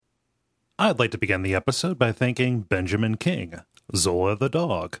I'd like to begin the episode by thanking Benjamin King, Zola the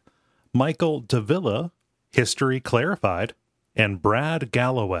Dog, Michael Davila, History Clarified, and Brad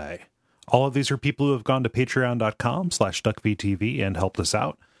Galloway. All of these are people who have gone to patreon.com/duckvtv and helped us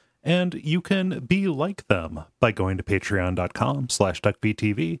out. And you can be like them by going to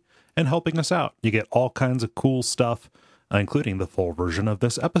patreon.com/duckvtv and helping us out. You get all kinds of cool stuff, including the full version of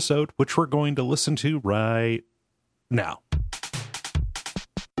this episode, which we're going to listen to right now.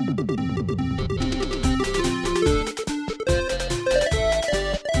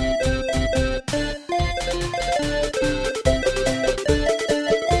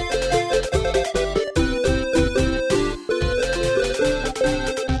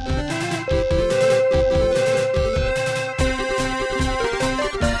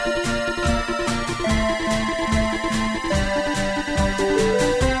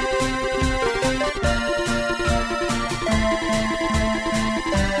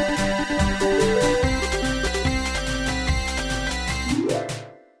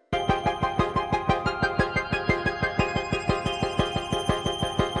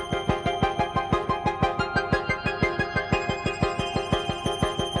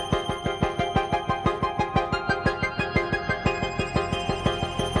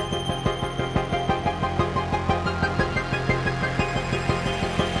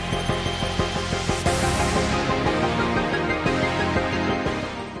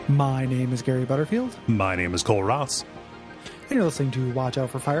 My name is Gary Butterfield. My name is Cole Ross. And you're listening to Watch Out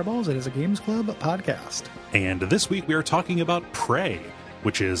for Fireballs. It is a Games Club podcast. And this week we are talking about Prey,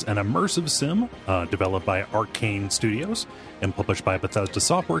 which is an immersive sim developed by Arcane Studios and published by Bethesda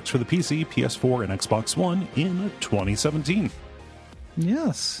Softworks for the PC, PS4, and Xbox One in 2017.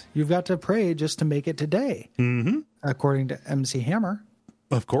 Yes, you've got to pray just to make it today, according to MC Hammer.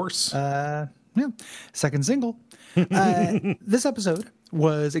 Of course. Second single. This episode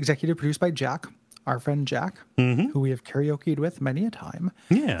was executive produced by Jack, our friend Jack, who we have karaoke'd with many a time.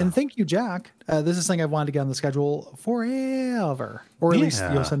 Yeah. And thank you, Jack. This is something I've wanted to get on the schedule forever, or at least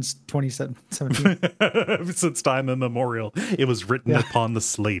since 2017. Since time immemorial. It was written upon the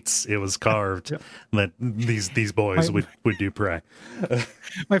slates. It was carved that these boys would do Prey.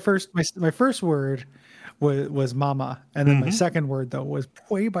 My first word was mama, and then my second word though was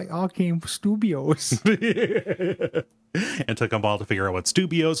Prey by Arcane Studios. And took a while to figure out what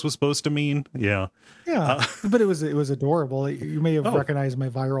Studios was supposed to mean. But it was adorable. You may have recognized my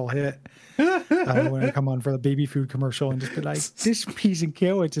viral hit when I come on for the baby food commercial and just be like, "This peas and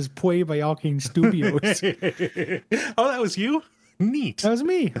carrots is Prey by Arcane Studios." Oh, that was you? Neat. That was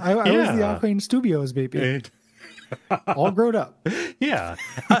me. I was the Arcane Studios baby. All grown up. Yeah.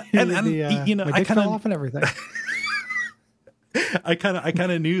 My dick fell off and everything. I kind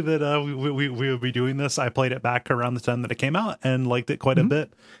of knew that we would be doing this. I played it back around the time that it came out and liked it quite a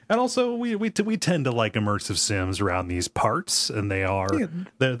bit. And also we tend to like immersive sims around these parts, and they're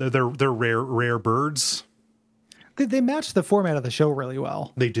rare birds. They match the format of the show really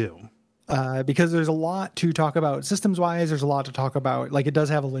well. They do. Because there's a lot to talk about systems-wise. There's a lot to talk about. Like, it does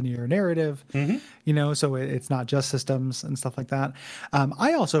have a linear narrative, so it's not just systems and stuff like that.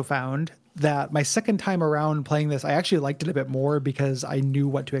 I also found that my second time around playing this, I actually liked it a bit more because I knew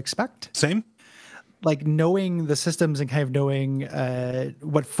what to expect. Same. Like, knowing the systems and kind of knowing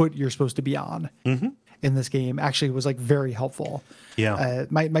what foot you're supposed to be on in this game actually was, like, very helpful. Yeah.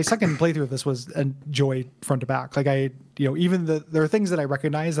 My second playthrough of this was a joy front to back. Like, even there are things that I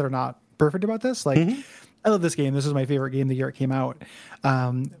recognize that are not perfect about this. Like, I love this game. This was my favorite game the year it came out.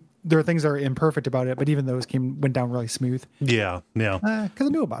 There are things that are imperfect about it, but even those went down really smooth. Yeah. Because I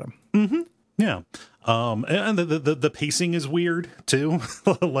knew about them. Yeah. And the pacing is weird too.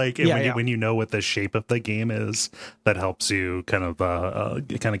 When you know what the shape of the game is, that helps you kind of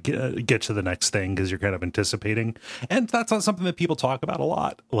get to the next thing because you're kind of anticipating. And that's not something that people talk about a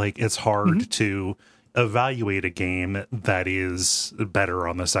lot. Like, it's hard to evaluate a game that is better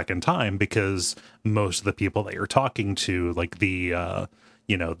on the second time because most of the people that you're talking to, like the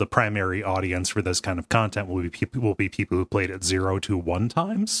primary audience for this kind of content will be people who played it 0 to 1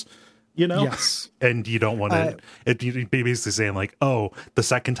 times. Yes. And you don't want to, you're basically saying like, oh, the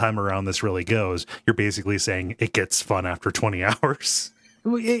second time around this really goes. You're basically saying it gets fun after 20 hours.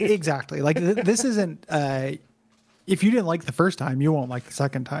 Exactly. Like, this isn't, if you didn't like the first time, you won't like the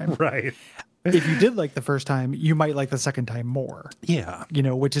second time. Right. If you did like the first time, you might like the second time more. Yeah.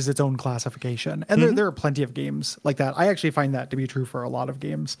 Which is its own classification. And there are plenty of games like that. I actually find that to be true for a lot of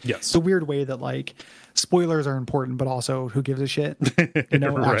games. Yes. It's a weird way that, like, spoilers are important, but also who gives a shit? Right.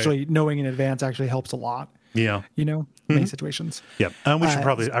 Actually knowing in advance actually helps a lot. Yeah. Many situations. Yeah. And we should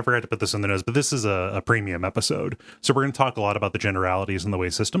probably, I forgot to put this in the notes, but this is a premium episode. So we're going to talk a lot about the generalities and the way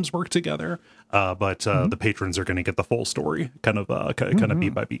systems work together. But the patrons are going to get the full story, kind of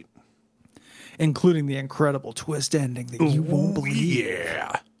beat by beat. Including the incredible twist ending that you won't believe.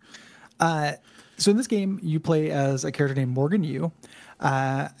 Yeah. So in this game, you play as a character named Morgan Yu,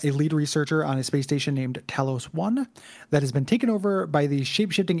 a lead researcher on a space station named Talos 1 that has been taken over by these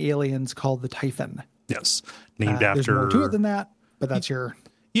shape-shifting aliens called the Typhon. Yes. Named after... There's more to it than that, but that's your...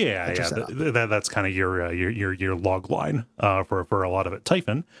 That's kind of your log line for a lot of it.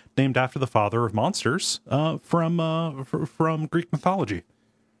 Typhon, named after the father of monsters from Greek mythology.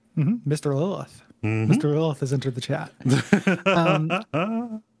 Mr. Lilith. Mr. Lilith has entered the chat.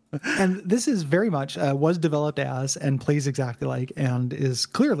 And this is very much was developed as and plays exactly like and is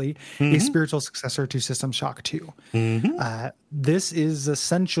clearly a spiritual successor to System Shock 2. This is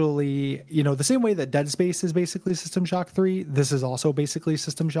essentially, the same way that Dead Space is basically System Shock 3. This is also basically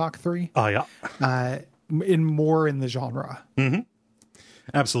System Shock 3. Oh, yeah. In the genre.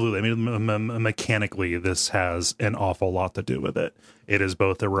 Absolutely. I mean, mechanically, this has an awful lot to do with it. It is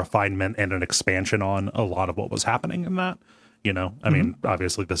both a refinement and an expansion on a lot of what was happening in that. I mean,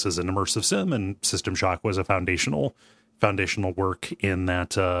 obviously this is an immersive sim, and System Shock was a foundational work in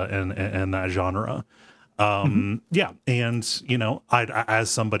that in that genre. Yeah, and I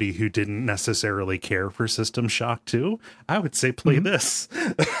as somebody who didn't necessarily care for System Shock 2, I would say play this.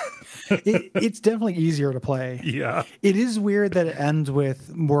 It's definitely easier to play. Yeah, it is weird that it ends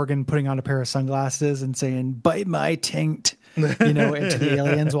with Morgan putting on a pair of sunglasses and saying "bite my taint." Into the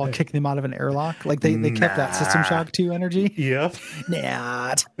aliens while kicking them out of an airlock. Like they kept that System Shock 2 energy. Yep.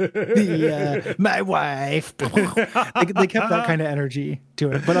 Not my wife. They kept that kind of energy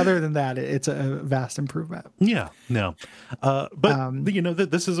to it. But other than that, it's a vast improvement. Yeah, no.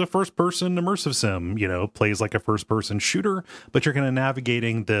 This is a first-person immersive sim, plays like a first-person shooter, but you're kind of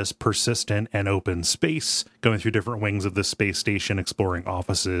navigating this persistent and open space, going through different wings of the space station, exploring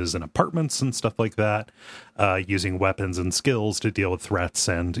offices and apartments and stuff like that, using weapons and skills to deal with threats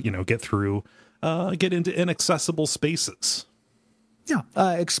and, get into inaccessible spaces. Yeah.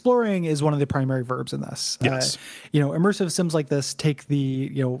 Exploring is one of the primary verbs in this. Yes. Immersive sims like this take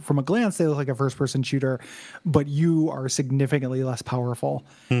from a glance, they look like a first person shooter, but you are significantly less powerful.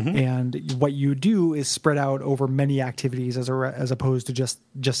 And what you do is spread out over many activities as opposed to just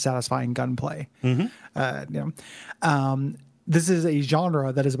satisfying gunplay. This is a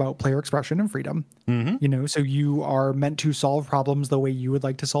genre that is about player expression and freedom. So you are meant to solve problems the way you would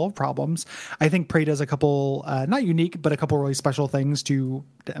like to solve problems. I think Prey does a couple, not unique, but a couple really special things to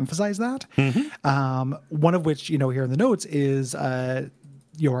emphasize that. One of which, here in the notes is our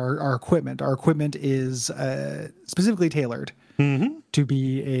equipment. Our equipment is specifically tailored to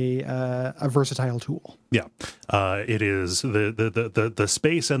be a versatile tool. Yeah, it is. The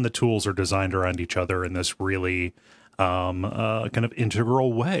space and the tools are designed around each other in this really kind of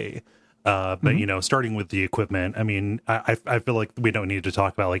integral way. But starting with the equipment, I mean, I feel like we don't need to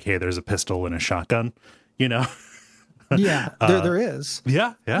talk about like, hey, there's a pistol and a shotgun, Yeah, there is.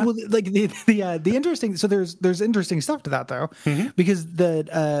 Yeah. Well, like the interesting. So there's interesting stuff to that though, because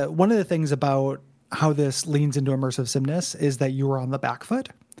one of the things about how this leans into immersive simness is that you are on the back foot.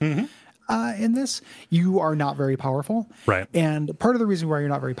 In this, you are not very powerful. Right. And part of the reason why you're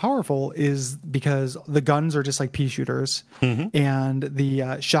not very powerful is because the guns are just like pea shooters and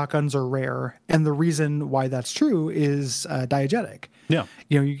the shotguns are rare. And the reason why that's true is diegetic. Yeah.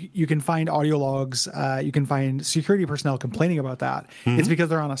 You can find audio logs. You can find security personnel complaining about that. It's because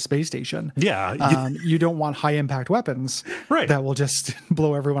they're on a space station. Yeah. You don't want high impact weapons that will just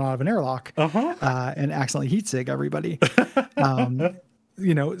blow everyone out of an airlock and accidentally heat sig everybody.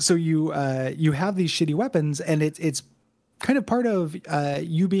 So you have these shitty weapons, and it's kind of part of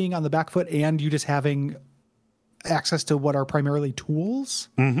you being on the back foot and you just having access to what are primarily tools.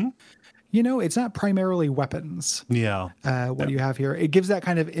 It's not primarily weapons. Yeah. What you have here, it gives that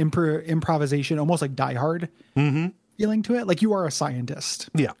kind of improvisation, almost like Die Hard feeling to it. Like you are a scientist.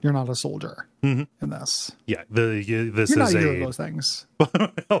 Yeah. You're not a soldier in this. Yeah. This You're is not either of those things.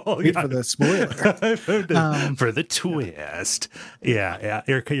 Wait for the spoiler. For the twist. Yeah.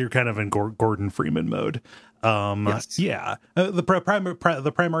 You're kind of in Gordon Freeman mode. Yes. Yeah.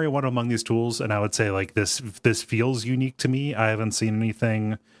 The primary one among these tools, and I would say like this feels unique to me. I haven't seen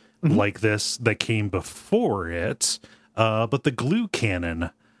anything like this that came before it. But the glue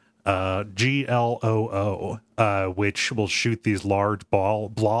cannon, GLOO, which will shoot these large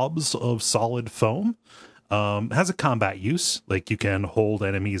blobs of solid foam, has a combat use. Like you can hold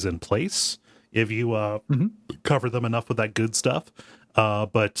enemies in place if you cover them enough with that good stuff.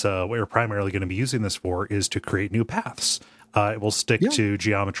 But what you're primarily going to be using this for is to create new paths. It will stick to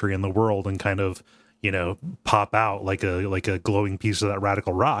geometry in the world and kind of, pop out like a glowing piece of that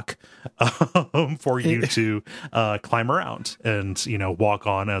radical rock for you to climb around and walk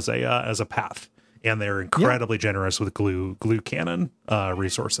on as a path. And they're incredibly generous with glue cannon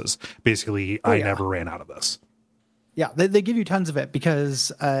resources. Basically, I never ran out of this. Yeah, they give you tons of it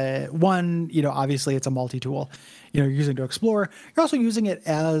because one, obviously it's a multi-tool. You're using it to explore. You're also using it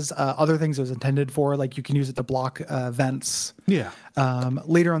as other things it was intended for. Like you can use it to block vents. Yeah.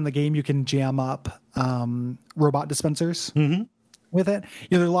 Later on in the game, you can jam up robot dispensers with it.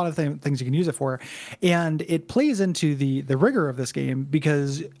 There's a lot of things you can use it for. And it plays into the rigor of this game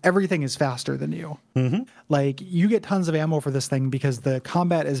because everything is faster than you. Like you get tons of ammo for this thing because the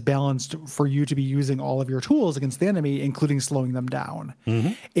combat is balanced for you to be using all of your tools against the enemy, including slowing them down.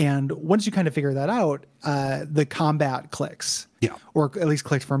 And once you kind of figure that out, the combat clicks. Yeah. Or at least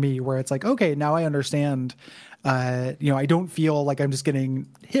clicks for me, where it's like, okay, now I understand. I don't feel like I'm just getting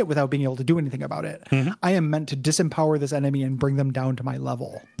hit without being able to do anything about it. I am meant to disempower this enemy and bring them down to my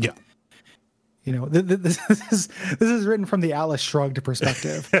level. Yeah. This is written from the Atlas Shrugged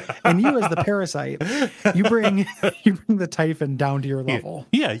perspective, and you as the parasite, you bring the Typhon down to your level.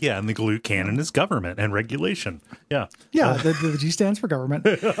 Yeah, and the glue cannon is government and regulation. Yeah. The G stands for government.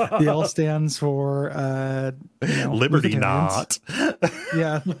 The L stands for liberty, not.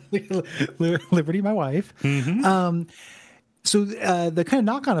 Yeah, Liberty, my wife. So the kind of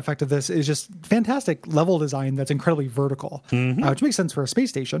knock-on effect of this is just fantastic level design that's incredibly vertical, which makes sense for a space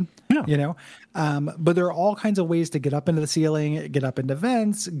station, but there are all kinds of ways to get up into the ceiling, get up into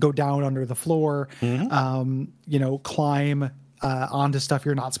vents, go down under the floor, climb onto stuff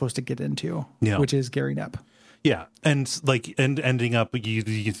you're not supposed to get into, which is Gary Knepp. Yeah, and ending up,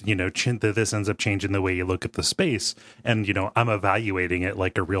 this ends up changing the way you look at the space, and I'm evaluating it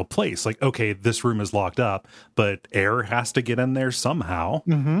like a real place. Like, okay, this room is locked up, but air has to get in there somehow.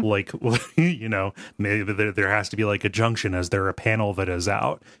 Like, maybe there has to be like a junction. Is there a panel that is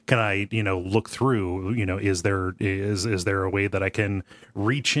out? Can I, look through? Is there a way that I can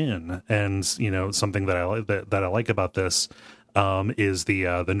reach in? And something that I like about this is the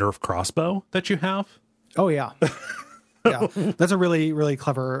Nerf crossbow that you have. Oh, yeah. Yeah, that's a really, really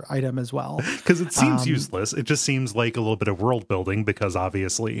clever item as well. Because it seems useless. It just seems like a little bit of world building because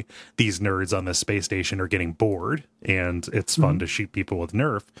obviously these nerds on this space station are getting bored and it's fun to shoot people with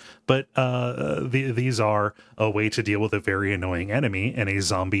Nerf. But these are a way to deal with a very annoying enemy in a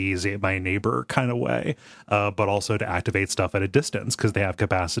zombies ate my neighbor kind of way, but also to activate stuff at a distance because they have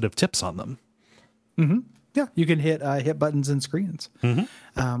capacitive tips on them. Yeah, you can hit buttons and screens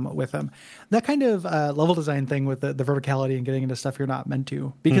with them. That kind of level design thing with the verticality and getting into stuff you're not meant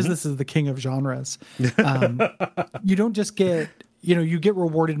to, because this is the king of genres. You don't just get, you get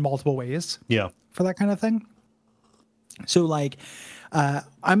rewarded multiple ways for that kind of thing. So like,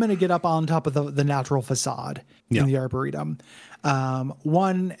 I'm going to get up on top of the natural facade in the Arboretum.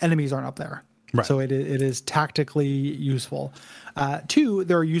 One, enemies aren't up there. Right. So it is tactically useful. Two,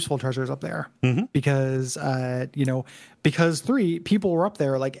 there are useful treasures up there because, because three, people were up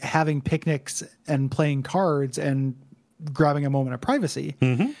there like having picnics and playing cards and grabbing a moment of privacy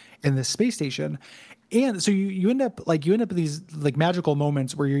in this space station. And so you end up with these like magical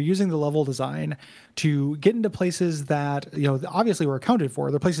moments where you're using the level design to get into places that, obviously were accounted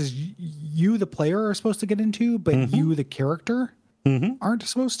for. They're places you, the player, are supposed to get into, but you, the character, aren't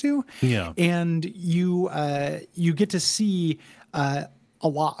supposed to. Yeah. And you get to see a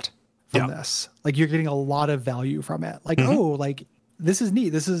lot from this. Like you're getting a lot of value from it. Like, this is neat.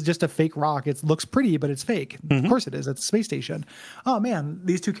 This is just a fake rock. It looks pretty, but it's fake. Of course it is. It's a space station. Oh man,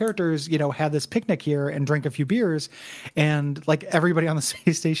 these two characters, had this picnic here and drank a few beers, and like everybody on the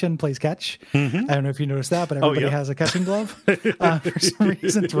space station plays catch. I don't know if you noticed that, but everybody has a catching glove for some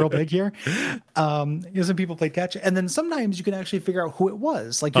reason. It's real big here. Some people played catch, and then sometimes you can actually figure out who it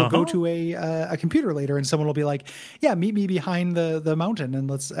was. Like you'll go to a computer later, and someone will be like, "Yeah, meet me behind the mountain, and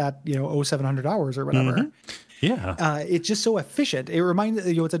let's at 0700 hours or whatever." Yeah. It's just so efficient. It reminds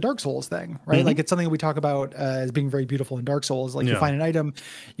it's a Dark Souls thing, right? Like it's something that we talk about as being very beautiful in Dark Souls. Like you find an item,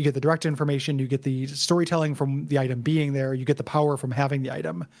 you get the direct information, you get the storytelling from the item being there, you get the power from having the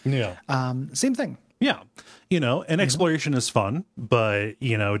item. Yeah. Same thing. Yeah. And exploration is fun, but,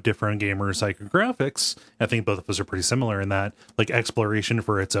 different gamer psychographics, I think both of us are pretty similar in that like exploration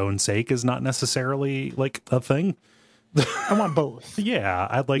for its own sake is not necessarily like a thing. I want both. Yeah,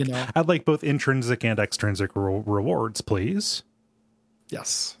 I'd like both intrinsic and extrinsic rewards, please.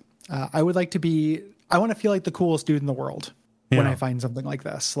 Yes, I would like to be. I want to feel like the coolest dude in the world. when I find something like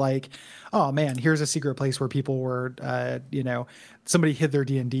this. Like, oh man, here's a secret place where people were, somebody hid their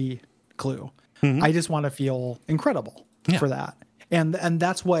D&D clue. I just want to feel incredible for that. And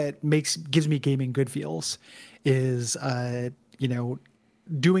that's what gives me gaming good feels is,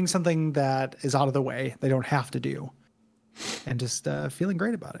 doing something that is out of the way, they don't have to do, and just feeling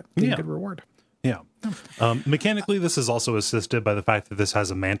great about it, getting good reward. Yeah. Mechanically, this is also assisted by the fact that this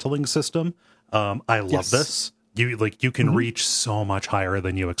has a mantling system. I love this. You can reach so much higher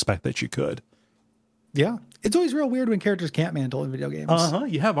than you expect that you could. Yeah. It's always real weird when characters can't mantle in video games.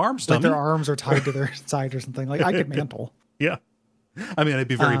 You have arms, like their arms are tied to their side or something. Like I could mantle. Yeah. I mean, I'd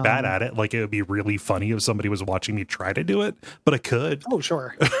be very bad at it. Like, it would be really funny if somebody was watching me try to do it, but I could. Oh,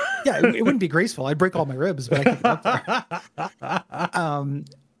 sure. Yeah, it wouldn't be graceful. I'd break all my ribs, but I could get up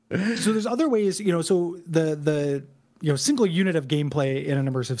there. So there's other ways, so the single unit of gameplay in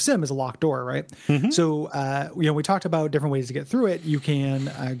an immersive sim is a locked door, right? So, we talked about different ways to get through it. You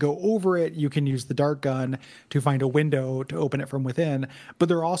can go over it. You can use the dart gun to find a window to open it from within, but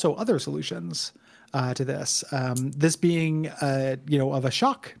there are also other solutions to this. This being, of a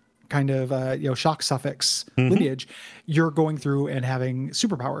shock kind of, shock suffix lineage, you're going through and having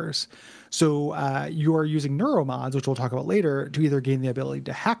superpowers. So you are using neuromods, which we'll talk about later, to either gain the ability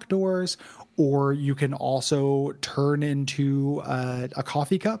to hack doors, or you can also turn into a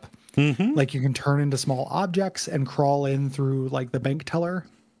coffee cup. Like you can turn into small objects and crawl in through like the bank teller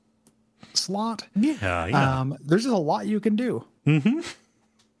slot. Yeah. There's just a lot you can do.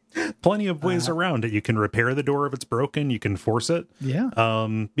 Plenty of ways around it. You can repair the door if it's broken. You can force it. Yeah.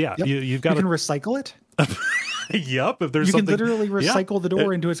 Yep. You can recycle it. Yep. If there's you can literally recycle the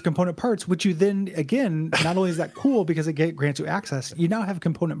door into its component parts, which you then again, not only is that cool because it grants you access, you now have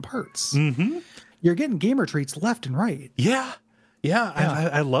component parts. You're getting gamer treats left and right. Yeah.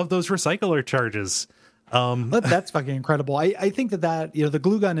 I love those recycler charges. That's fucking incredible. I think that the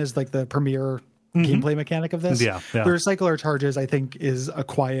glue gun is like the premier gameplay mechanic of this. Yeah. The recycler charges, I think, is a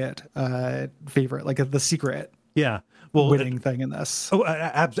quiet favorite, like the secret. Yeah. Winning thing in this. Oh,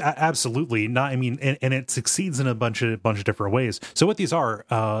 absolutely. Not. I mean, and it succeeds in a bunch of different ways. So what these are,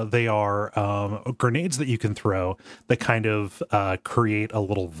 they are grenades that you can throw that kind of create a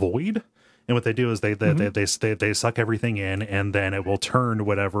little void. And what they do is they suck everything in, and then it will turn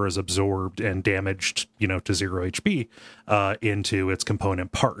whatever is absorbed and damaged, to 0 HP, into its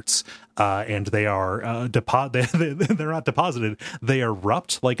component parts. And they are they're not deposited. They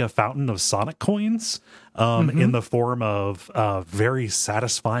erupt like a fountain of Sonic coins, in the form of very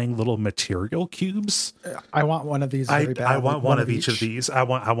satisfying little material cubes. I want one of these. Very bad. I want one of each of these. I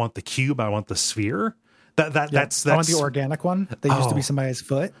want the cube. I want the sphere. That's I want the organic one that used to be somebody's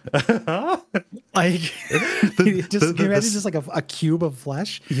foot. Like, can you imagine just like a cube of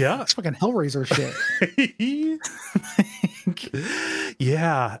flesh? Yeah, it's fucking Hellraiser shit.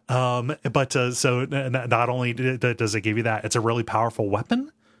 Yeah, but so not only does it give you that, it's a really powerful weapon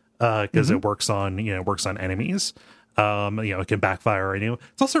because it works on enemies. It can backfire on you.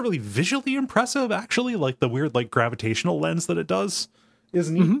 It's also really visually impressive, actually. Like the weird gravitational lens that it does is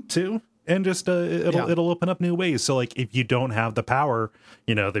neat too. And just it'll open up new ways. So like if you don't have the power,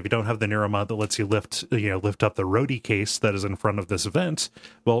 if you don't have the neuromod that lets you lift up the roadie case that is in front of this event,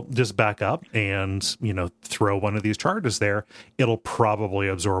 well, just back up and throw one of these charges there. It'll probably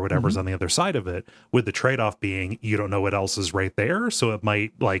absorb whatever's on the other side of it. With the trade-off being you don't know what else is right there, so it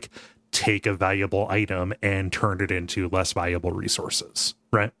might take a valuable item and turn it into less valuable resources,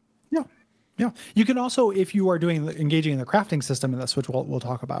 right? Yeah, you can also, if you are engaging in the crafting system in this, which we'll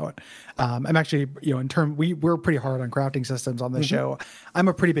talk about. I'm actually, we're pretty hard on crafting systems on this show. I'm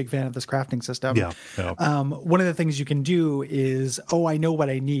a pretty big fan of this crafting system. Yeah. One of the things you can do is, I know what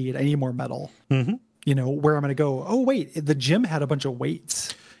I need. I need more metal. Where I'm going to go. Oh, wait, the gym had a bunch of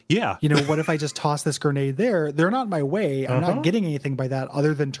weights. Yeah. What if I just toss this grenade there? They're not in my way. I'm not getting anything by that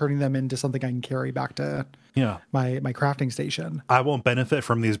other than turning them into something I can carry back to my crafting station. I won't benefit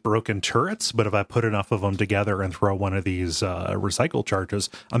from these broken turrets, but if I put enough of them together and throw one of these recycle charges,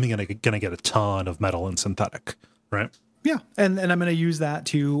 I'm gonna get a ton of metal and synthetic, right? Yeah, and I'm going to use that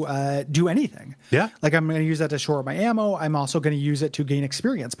to do anything. Yeah. Like I'm going to use that to shore up my ammo. I'm also going to use it to gain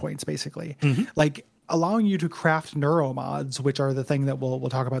experience points, basically. Like allowing you to craft neuromods, which are the thing that we'll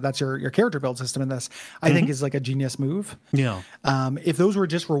talk about. That's your character build system in this, I think is like a genius move. Yeah. If those were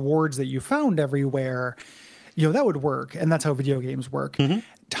just rewards that you found everywhere, that would work. And that's how video games work.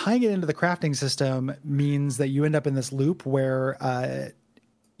 Tying it into the crafting system means that you end up in this loop where,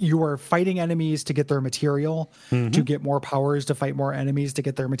 you are fighting enemies to get their material, to get more powers, to fight more enemies, to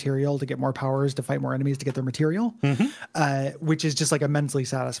get their material, to get more powers, to fight more enemies, to get their material, which is just like immensely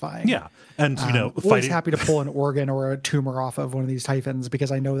satisfying. Yeah. And, always happy to pull an organ or a tumor off of one of these Typhons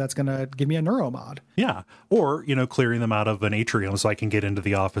because I know that's going to give me a neuromod. Yeah. Or, clearing them out of an atrium so I can get into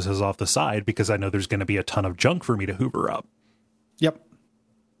the offices off the side because I know there's going to be a ton of junk for me to hoover up. Yep.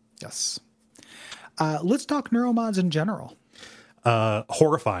 Yes. Let's talk neuromods in general.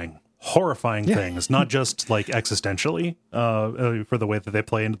 Horrifying things, not just like existentially for the way that they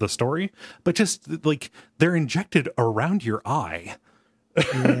play into the story, but just like they're injected around your eye.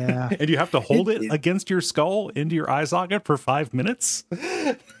 Yeah. And you have to hold it against your skull into your eye socket for 5 minutes.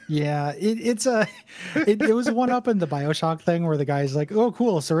 Yeah, it was one up in the BioShock thing where the guy's like, "Oh,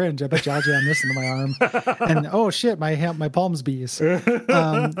 cool, syringe. I bet you I'll jam this into my arm." And oh shit, my palm's bees. And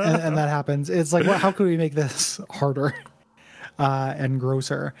that happens. It's like, well, how could we make this harder and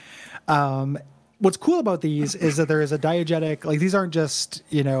grosser? What's cool about these is that there is a diegetic, like these aren't just,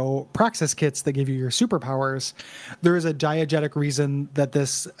 praxis kits that give you your superpowers. There is a diegetic reason that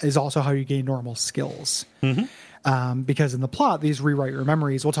this is also how you gain normal skills. Because in the plot, these rewrite your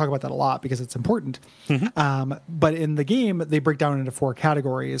memories. We'll talk about that a lot because it's important. But in the game, they break down into 4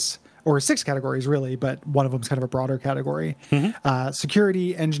 categories, or 6 categories really, but one of them is kind of a broader category.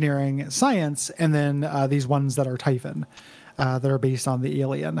 Security, engineering, science, and then these ones that are Typhon. That are based on the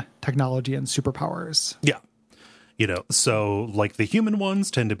alien technology and superpowers. Yeah. So like the human ones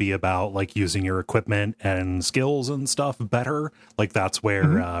tend to be about like using your equipment and skills and stuff better. Like that's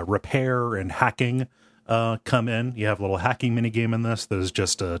where repair and hacking come in. You have a little hacking mini game in this. There's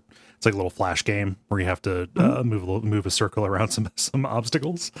just it's like a little flash game where you have to move a circle around some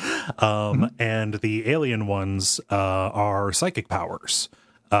obstacles. And the alien ones are psychic powers.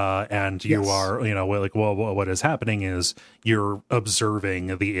 And you are, what is happening is you're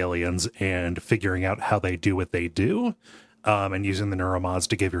observing the aliens and figuring out how they do what they do, and using the neuromods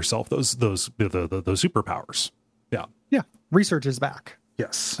to give yourself those superpowers. Yeah. Yeah. Research is back.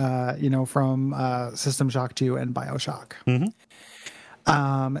 Yes. From System Shock 2 and BioShock.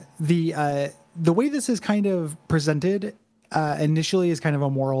 The way this is kind of presented initially is kind of a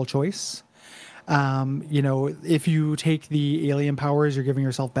moral choice. If you take the alien powers, you're giving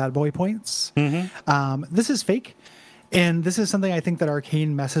yourself bad boy points. This is fake. And this is something I think that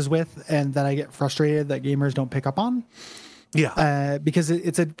Arcane messes with and that I get frustrated that gamers don't pick up on. Yeah. Because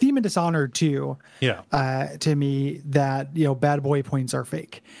it's a theme in Dishonored too. Yeah. To me that, bad boy points are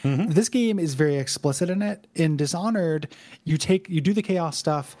fake. This game is very explicit in it. In Dishonored, you do the chaos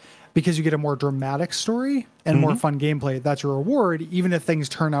stuff because you get a more dramatic story and more fun gameplay. That's your reward, even if things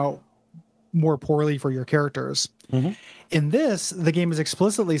turn out more poorly for your characters. In this, the game is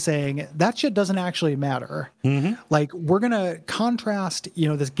explicitly saying that shit doesn't actually matter. Like we're going to contrast,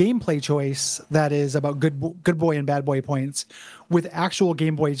 this gameplay choice that is about good boy and bad boy points with actual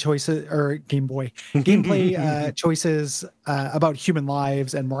gameplay choices choices about human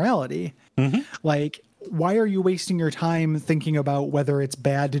lives and morality. Like, why are you wasting your time thinking about whether it's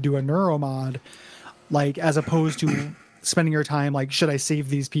bad to do a neuromod, like as opposed to spending your time like, should I save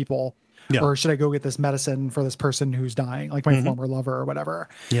these people? Yeah. Or should I go get this medicine for this person who's dying, like my former lover or whatever?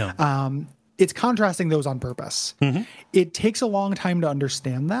 Yeah. It's contrasting those on purpose. It takes a long time to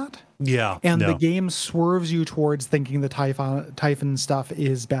understand that. Yeah. And the game swerves you towards thinking the Typhon stuff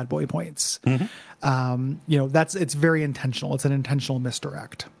is bad boy points. It's very intentional. It's an intentional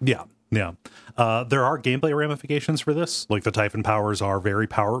misdirect. Yeah. Yeah. There are gameplay ramifications for this. Like the Typhon powers are very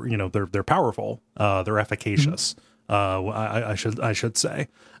they're powerful. They're efficacious. I should say.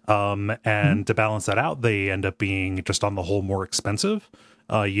 And to balance that out, they end up being just on the whole more expensive.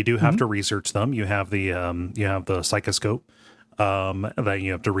 You do have to research them. You have the psychoscope, that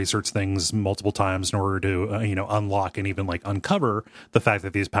you have to research things multiple times in order to, unlock and even like uncover the fact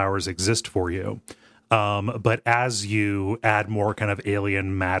that these powers exist for you. But as you add more kind of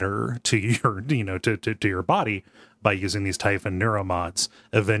alien matter to your, to your body by using these Typhon neuromods,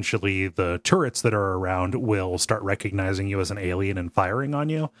 eventually the turrets that are around will start recognizing you as an alien and firing on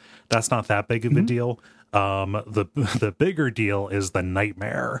you. That's not that big of a deal. The bigger deal is the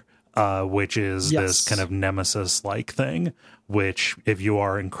nightmare, which is this kind of nemesis-like thing, which if you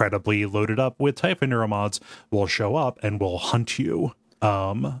are incredibly loaded up with Typhon neuromods will show up and will hunt you.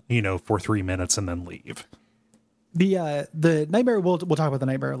 For 3 minutes and then leave. The nightmare, we'll talk about the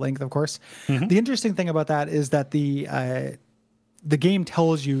nightmare at length, of course. The interesting thing about that is that the game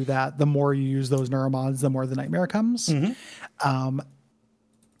tells you that the more you use those neuromods, the more the nightmare comes.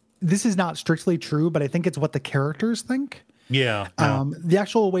 This is not strictly true, but I think it's what the characters think. Yeah. The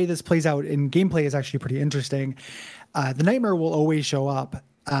actual way this plays out in gameplay is actually pretty interesting. The nightmare will always show up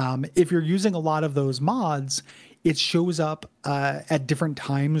If you're using a lot of those mods, it shows up at different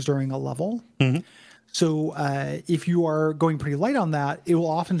times during a level. So if you are going pretty light on that, it will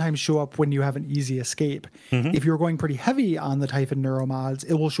oftentimes show up when you have an easy escape. If you're going pretty heavy on the Typhon Neuro mods,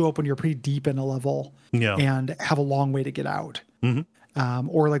 it will show up when you're pretty deep in a level and have a long way to get out.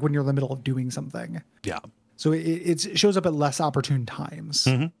 Or like when you're in the middle of doing something. Yeah. So it shows up at less opportune times.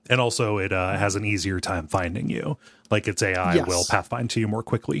 And also it has an easier time finding you. Like its AI will pathfind to you more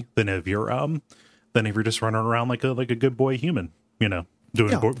quickly than if you're just running around like a good boy human, you know,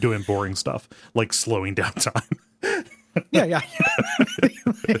 doing boring stuff, like slowing down time. Yeah.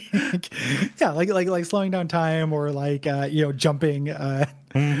 like slowing down time, or like jumping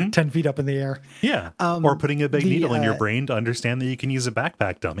 10 feet up in the air. Yeah. Or putting a big needle in your brain to understand that you can use a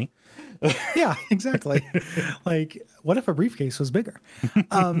backpack dummy. Yeah, exactly. Like, what if a briefcase was bigger?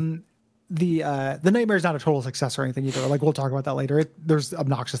 The nightmare is not a total success or anything either. Like, we'll talk about that later. There's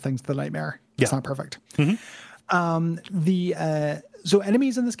obnoxious things to the nightmare. It's not perfect. So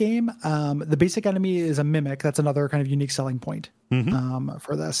enemies in this game, the basic enemy is a mimic. That's another kind of unique selling point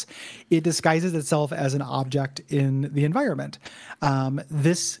for this. It disguises itself as an object in the environment.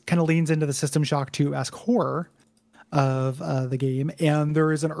 This kind of leans into the System Shock 2-esque horror of the game. And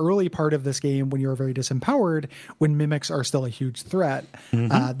there is an early part of this game when you're very disempowered, when mimics are still a huge threat.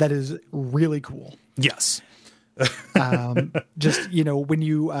 That is really cool. Yes. Just, when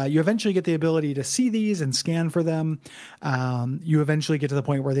you eventually get the ability to see these and scan for them, you eventually get to the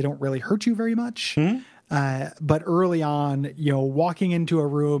point where they don't really hurt you very much. But early on, walking into a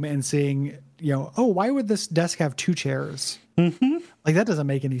room and seeing, oh, why would this desk have 2 chairs? Like, that doesn't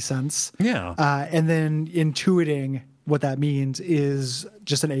make any sense. Yeah. And then intuiting what that means is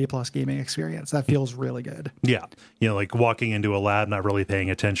just an A+ gaming experience. That feels really good. Yeah. Like walking into a lab, not really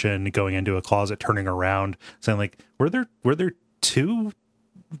paying attention, going into a closet, turning around, saying like, were there 2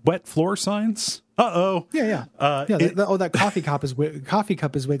 wet floor signs? Uh-oh. Yeah. That coffee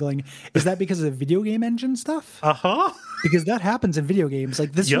cup is wiggling. Is that because of the video game engine stuff? Because that happens in video games.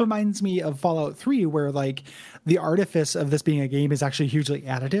 Like, this reminds me of Fallout 3, where like the artifice of this being a game is actually hugely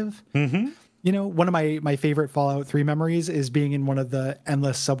additive. One of my favorite Fallout 3 memories is being in one of the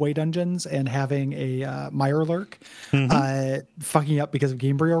endless subway dungeons and having a Mirelurk fucking up because of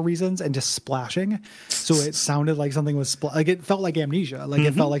Gamebryo reasons and just splashing. So it sounded like something was like, it felt like Amnesia. Like,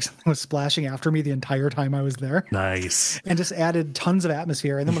 it felt like something was splashing after me the entire time I was there. Nice. And just added tons of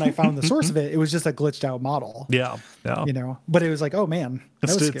atmosphere. And then when I found the source of it, it was just a glitched out model. Yeah. But it was like, oh man, that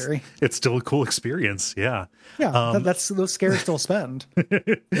was scary. It's still a cool experience. Yeah. That's those scares still spend.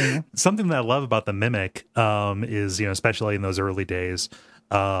 Something that I love about the Mimic is, especially in those early days,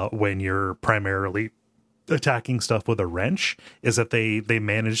 when you're primarily attacking stuff with a wrench, is that they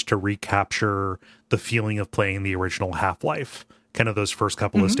managed to recapture the feeling of playing the original Half-Life, kind of those first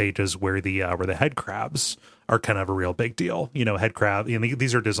couple of stages where the head crabs are kind of a real big deal. Head crab,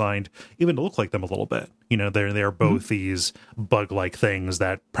 these are designed even to look like them a little bit. They're both these bug-like things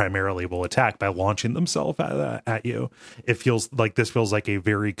that primarily will attack by launching themselves at you. It feels like this feels like a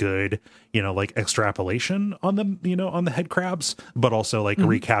very good, like extrapolation on them, on the head crabs, but also like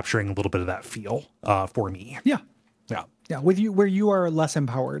recapturing a little bit of that feel for me. Yeah, with you, where you are less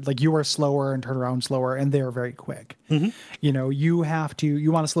empowered, like you are slower and turn around slower, and they're very quick. You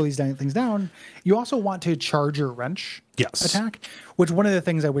want to slow these things down. You also want to charge your wrench attack, which one of the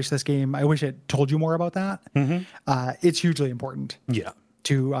things I wish it told you more about that. It's hugely important. Yeah.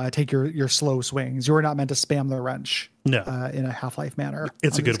 To take your slow swings. You are not meant to spam the wrench in a Half-Life manner.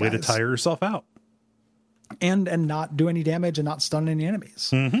 It's a good way to tire yourself out. And not do any damage and not stun any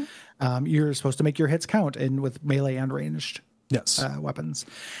enemies. You're supposed to make your hits count, and with melee and ranged weapons.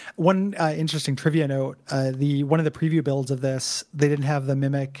 One interesting trivia note: one of the preview builds of this, they didn't have the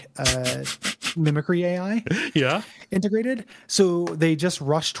mimicry AI integrated, so they just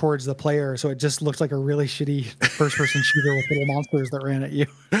rushed towards the player, so it just looked like a really shitty first-person shooter with little monsters that ran at you.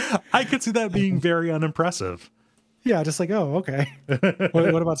 I could see that being very unimpressive. Yeah, just like, oh, okay.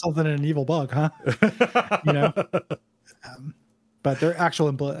 What about something in an evil bug, huh? But their actual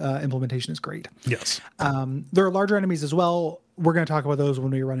implementation is great. Yes. There are larger enemies as well. We're going to talk about those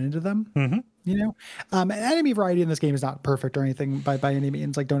when we run into them. Enemy variety in this game is not perfect or anything by any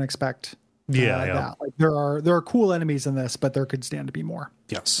means. Like, don't expect that. Like, there are cool enemies in this, but there could stand to be more.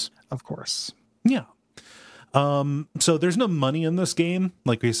 Yes. Of course. Yeah. So there's no money in this game.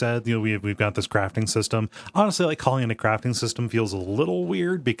 Like we said, we've got this crafting system. Honestly, like calling it a crafting system feels a little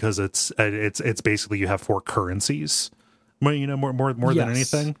weird because it's basically you have 4 currencies. More than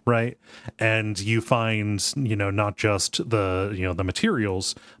anything, right? And you find, not just the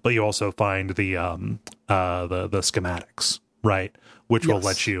materials, but you also find the schematics, right? which will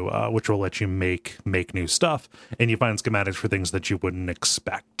let you make new stuff, and you find schematics for things that you wouldn't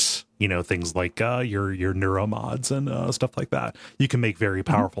expect. Things like your neuromods and stuff like that. You can make very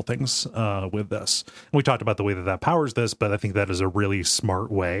powerful things with this. And we talked about the way that powers this, but I think that is a really smart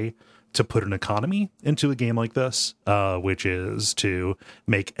way to put an economy into a game like this, which is to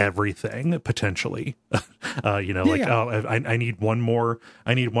make everything potentially, I need one more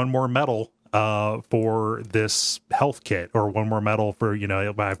metal for this health kit, or one more metal for,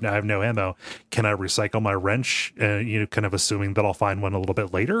 I have no ammo. Can I recycle my wrench? Kind of assuming that I'll find one a little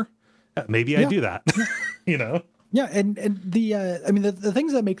bit later. Maybe I do that, Yeah, and the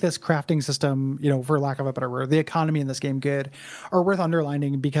things that make this crafting system, for lack of a better word, the economy in this game good, are worth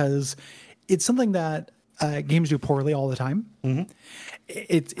underlining, because it's something that games do poorly all the time. Mm-hmm.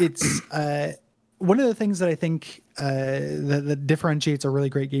 It's one of the things that I think that differentiates a really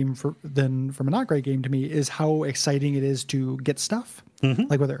great game from a not great game to me is how exciting it is to get stuff,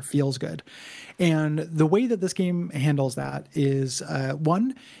 like whether it feels good. And the way that this game handles that is,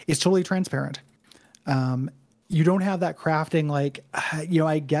 one, it's totally transparent. You don't have that crafting, like,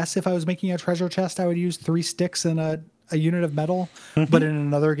 I guess if I was making a treasure chest, I would use 3 sticks and a unit of metal, but in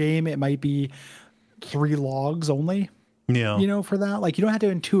another game, it might be 3 logs only. Yeah. For that, like, you don't have to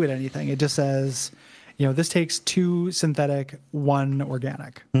intuit anything. It just says, this takes 2 synthetic, 1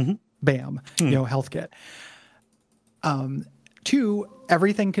 organic. Bam. Health kit. 2,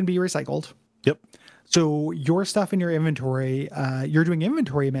 everything can be recycled. Yep. So your stuff in your inventory, you're doing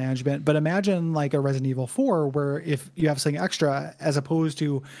inventory management, but imagine like a Resident Evil 4, where if you have something extra, as opposed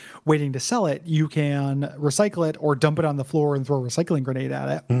to waiting to sell it, you can recycle it or dump it on the floor and throw a recycling grenade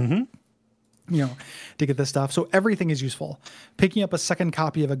at it. To get this stuff. So everything is useful. Picking up a second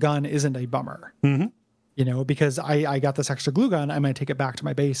copy of a gun isn't a bummer, because I got this extra glue gun. I'm going to take it back to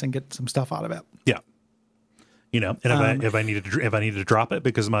my base and get some stuff out of it. Yeah. And if I needed to drop it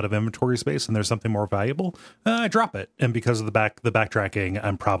because I'm out of inventory space and there's something more valuable, I drop it. And because of the backtracking,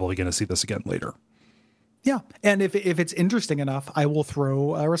 I'm probably going to see this again later. Yeah, and if it's interesting enough, I will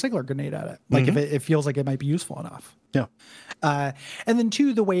throw a recycler grenade at it. Like if it feels like it might be useful enough. Yeah. And then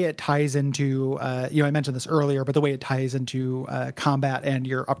 2, the way it ties into, I mentioned this earlier, but the way it ties into combat and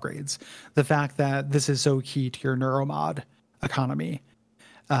your upgrades, the fact that this is so key to your neuromod economy.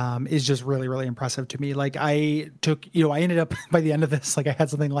 Is just really, really impressive to me. Like I ended up by the end of this, like I had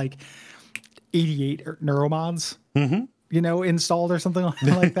something like 88 neuromods, installed or something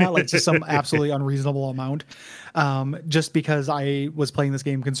like that. Like just some absolutely unreasonable amount. Just because I was playing this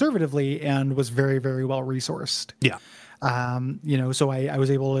game conservatively and was very, very well resourced. Yeah. So I was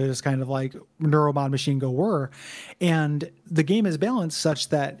able to just kind of like neuromod machine go whir, and the game is balanced such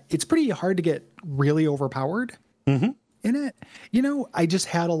that it's pretty hard to get really overpowered. In it, I just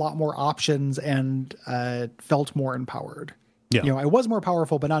had a lot more options and felt more empowered. Yeah. I was more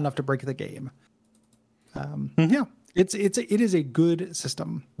powerful, but not enough to break the game. Yeah, it is a good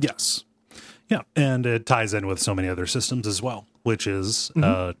system. Yes. Yeah. And it ties in with so many other systems as well, which is,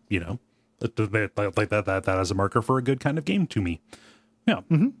 like that is a marker for a good kind of game to me. Yeah.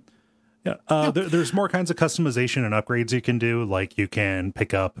 Yeah. There's more kinds of customization and upgrades you can do. Like you can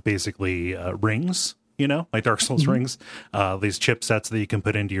pick up basically rings, like Dark Souls rings, these chipsets that you can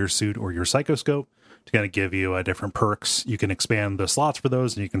put into your suit or your psychoscope to kind of give you different perks. You can expand the slots for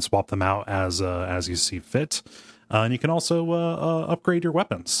those, and you can swap them out as you see fit. And you can also upgrade your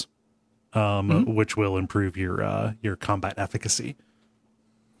weapons, which will improve your combat efficacy.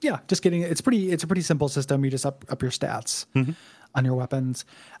 Yeah, just kidding. It's a pretty simple system. You just up your stats on your weapons.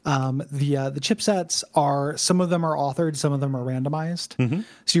 The chipsets some of them are authored, some of them are randomized.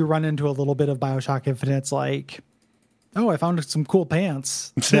 So you run into a little bit of BioShock Infinite's like, oh, I found some cool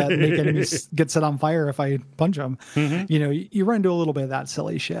pants that make enemies get set on fire if I punch them. You run into a little bit of that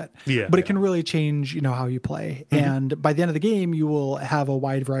silly shit. Yeah, but it can really change, how you play. And by the end of the game, you will have a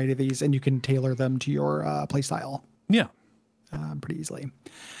wide variety of these, and you can tailor them to your play style. Yeah. Pretty easily.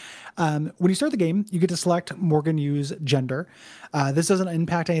 When you start the game, you get to select Morgan Yu's gender. This doesn't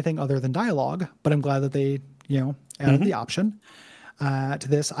impact anything other than dialogue, but I'm glad that they, added the option to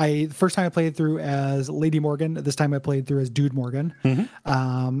this. The first time I played through as Lady Morgan. This time I played through as Dude Morgan.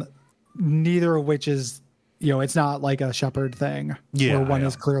 Neither of which is, it's not like a Shepherd thing where one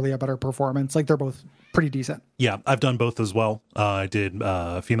is clearly a better performance. Like they're both pretty decent. Yeah, I've done both as well. I did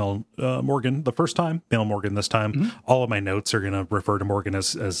female Morgan the first time, male Morgan this time. All of my notes are going to refer to Morgan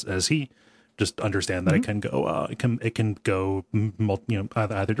as he. Just understand that it can go it can go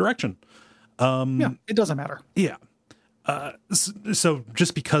either direction. It doesn't matter. Yeah. So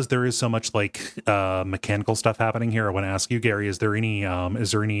just because there is so much like mechanical stuff happening here, I want to ask you, Gary, is there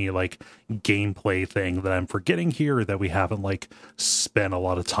any like gameplay thing that I'm forgetting here that we haven't like spent a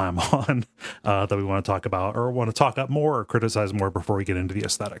lot of time on that we want to talk about or want to talk up more or criticize more before we get into the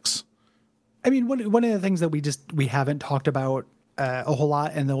aesthetics? I mean, one of the things that we haven't talked about a whole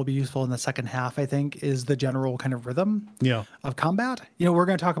lot, and that will be useful in the second half, I think, is the general kind of rhythm of combat. We're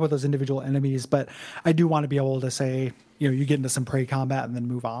going to talk about those individual enemies, but I do want to be able to say, you get into some prey combat and then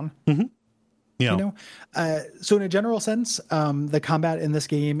move on. Mm-hmm. Yeah. So in a general sense, the combat in this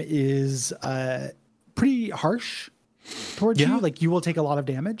game is pretty harsh towards you. Like, you will take a lot of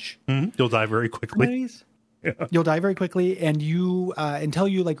damage. Mm-hmm. You'll die very quickly. Yeah. You'll die very quickly, and you until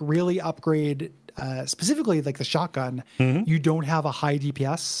you like really upgrade specifically like the shotgun, you don't have a high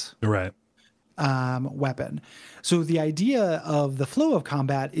DPS weapon. So the idea of the flow of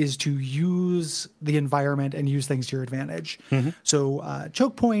combat is to use the environment and use things to your advantage. So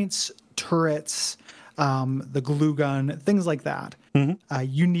choke points, turrets, the glue gun, things like that.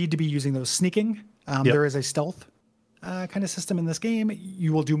 You need to be using those sneaking. There is a stealth kind of system in this game.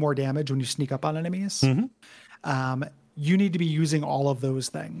 You will do more damage when you sneak up on enemies. You need to be using all of those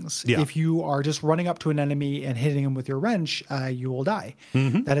things. If you are just running up to an enemy and hitting him with your wrench, you will die.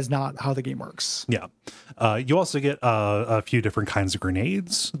 That is not how the game works. You also get a few different kinds of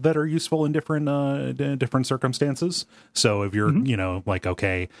grenades that are useful in different circumstances. So if you're, like,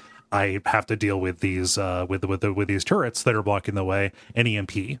 okay, I have to deal with these with these turrets that are blocking the way, an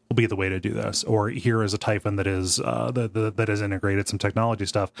EMP will be the way to do this. Or here is a Typhon that is that has integrated some technology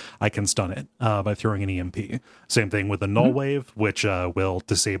stuff. I can stun it by throwing an EMP. Same thing with the Null Wave, which will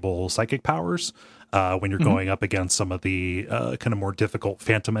disable psychic powers when you're going up against some of the kind of more difficult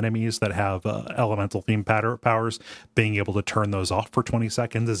phantom enemies that have elemental theme powers. Being able to turn those off for 20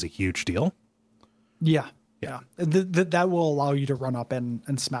 seconds is a huge deal. Yeah. That will allow you to run up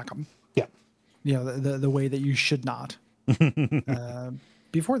and smack them. The way that you should not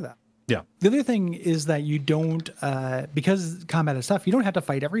before that. The other thing is that you don't, because combat is tough, you don't have to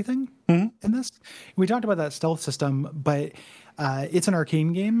fight everything in this. We talked about that stealth system, but it's an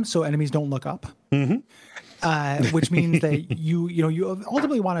arcane game, so enemies don't look up. Which means that you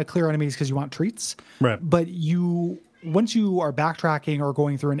ultimately want to clear enemies because you want treats. Right. But once you are backtracking or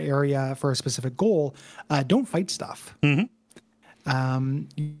going through an area for a specific goal, don't fight stuff.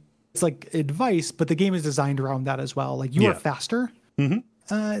 It's like advice, but the game is designed around that as well. Like, you are faster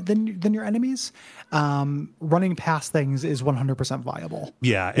than your enemies. Running past things is 100% viable.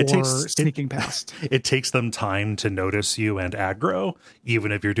 It takes sneaking past. It takes them time to notice you and aggro,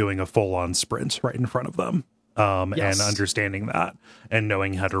 even if you're doing a full-on sprint right in front of them. And understanding that and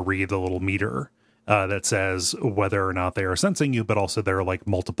knowing how to read the little meter that says whether or not they are sensing you, but also there are like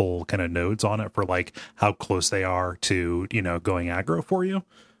multiple kind of nodes on it for like how close they are to, going aggro for you.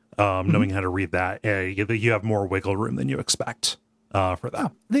 Knowing how to read that, you have more wiggle room than you expect for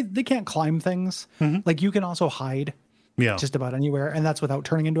that. They can't climb things. Like, you can also hide just about anywhere, and that's without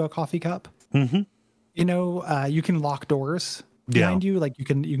turning into a coffee cup. You can lock doors behind you. Like, you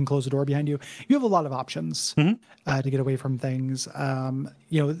can close the door behind you. You have a lot of options to get away from things.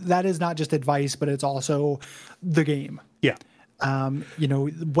 That is not just advice, but it's also the game.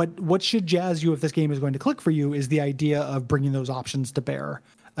 What should jazz you if this game is going to click for you is the idea of bringing those options to bear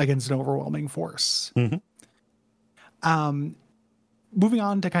against an overwhelming force. Moving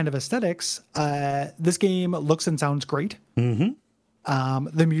on to kind of aesthetics, this game looks and sounds great.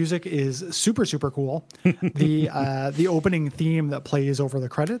 The music is super, super cool. The opening theme that plays over the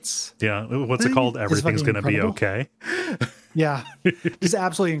credits. What's it called? Everything's Gonna Be Okay. Just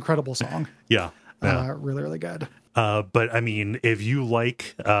absolutely incredible song. Really, really good. But I mean, if you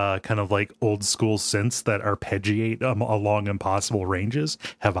like kind of like old school synths that arpeggiate along impossible ranges,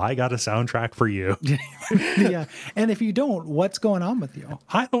 have I got a soundtrack for you? And if you don't, what's going on with you?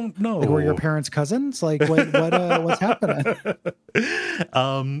 I don't know. Like, were your parents cousins? Like, what's happening? This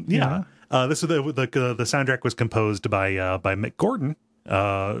is the soundtrack was composed by Mick Gordon,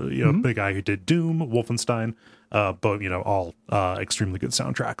 the guy who did Doom, Wolfenstein, but all extremely good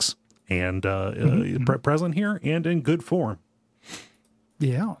soundtracks. And present here and in good form.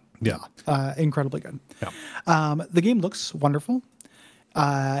 Incredibly good. The game looks wonderful.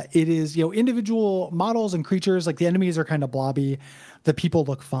 It is, individual models and creatures, like the enemies are kind of blobby. The people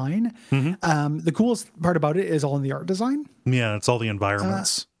look fine. The coolest part about it is all in the art design. It's all the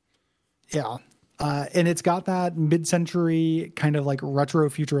environments. And it's got that mid-century kind of like retro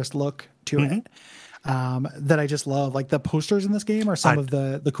futurist look to it. That I just love. Like, the posters in this game are some of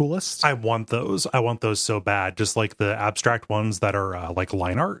the coolest. I want those so bad. Just like the abstract ones that are like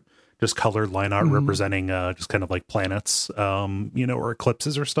line art, just colored line art representing just kind of like planets, or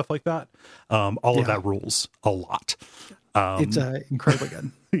eclipses or stuff like that. All of that rules a lot. It's incredibly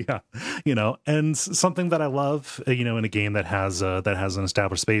good. Yeah. And something that I love, in a game that has an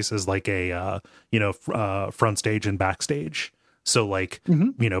established space is like a, front stage and backstage. So like,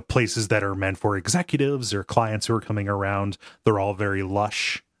 places that are meant for executives or clients who are coming around, they're all very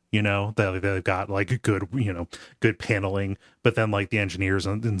lush. They've got like good paneling, but then like the engineers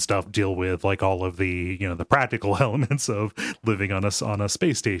and stuff deal with like all of the, the practical elements of living on a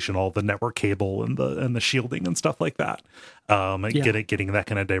space station, all the network cable and the shielding and stuff like that. Getting that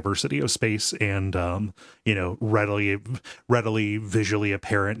kind of diversity of space and, readily visually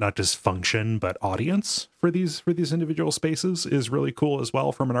apparent, not just function, but audience for these individual spaces is really cool as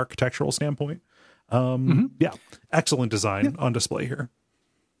well from an architectural standpoint. Excellent design on display here.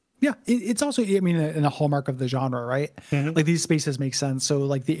 Yeah, it's also, in a hallmark of the genre, right? Like these spaces make sense. So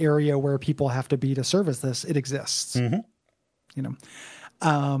like the area where people have to be to service this, it exists. So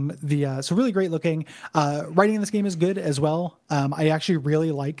really great looking. Writing in this game is good as well. I actually really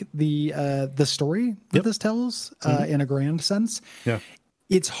like the story that this tells in a grand sense. Yeah,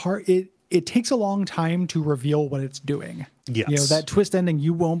 it's hard. It takes a long time to reveal what it's doing. Yes. That twist ending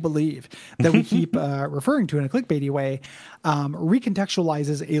you won't believe that we keep referring to in a clickbaity way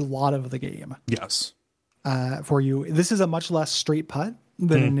recontextualizes a lot of the game. Yes. For you. This is a much less straight putt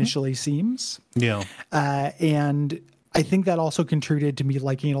than initially seems. Yeah. And I think that also contributed to me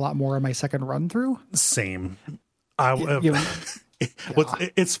liking it a lot more on my second run through. Same.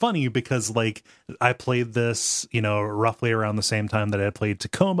 It's funny because like I played this, roughly around the same time that I played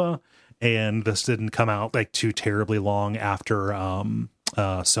Tacoma. And this didn't come out like too terribly long after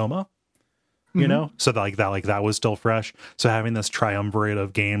Soma, so that was still fresh. So having this triumvirate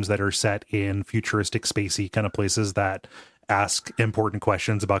of games that are set in futuristic, spacey kind of places that ask important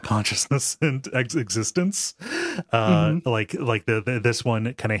questions about consciousness and existence, this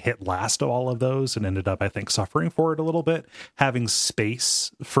one kind of hit last of all of those and ended up, I think, suffering for it a little bit. Having space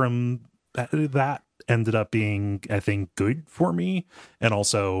from that ended up being, I think, good for me, and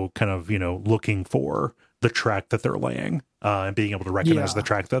also kind of looking for the track that they're laying and being able to recognize the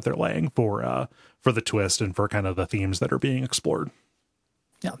track that they're laying for the twist and for kind of the themes that are being explored.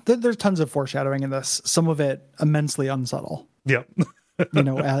 Yeah, there's tons of foreshadowing in this. Some of it immensely unsubtle. Yep.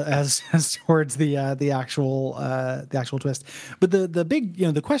 As towards the actual twist. But the big,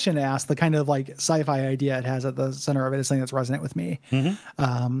 the question it asks, the kind of like sci-fi idea it has at the center of it is something that's resonant with me.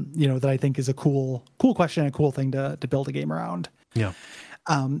 That I think is a cool question, a cool thing to build a game around. Yeah.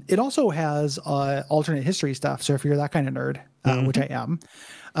 It also has alternate history stuff. So if you're that kind of nerd, which I am,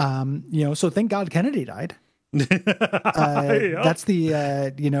 so thank God Kennedy died. That's the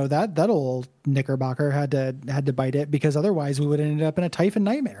that old Knickerbocker had to bite it, because otherwise we would have ended up in a Typhon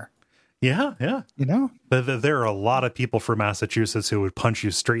nightmare. Yeah. There are a lot of people from Massachusetts who would punch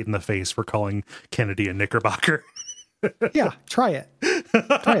you straight in the face for calling Kennedy a Knickerbocker. Yeah, try it,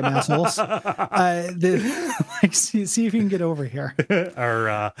 massholes. See if you can get over here.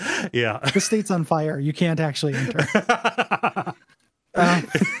 The state's on fire. You can't actually enter. I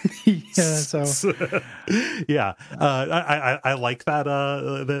like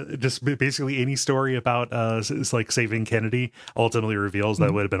that. Just basically any story about it's like saving Kennedy ultimately reveals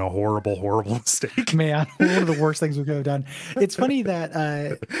that would have been a horrible mistake. Man, one of the worst things we could have done. It's funny that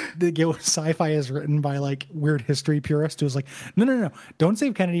the sci-fi is written by like weird history purists who's like, no, don't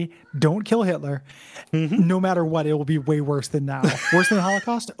save Kennedy, don't kill Hitler. No matter what, it will be way worse than now. Worse than the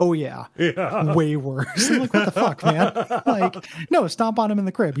Holocaust? Oh yeah. Way worse. I'm like, what the fuck, man? Like, no, stomp on him in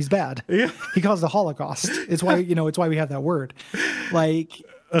the crib. He's bad. Yeah. He caused the Holocaust. It's why we have that word. Like,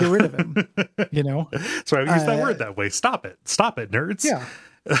 get rid of him. That's why we use that word that way. Stop it, nerds. Yeah.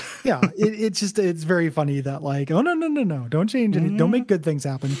 It's very funny that like, oh no, don't change it. Don't make good things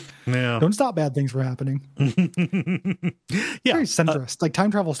happen. Yeah. Don't stop bad things from happening. Very centrist. Like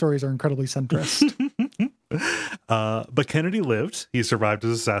time travel stories are incredibly centrist. But Kennedy lived. He survived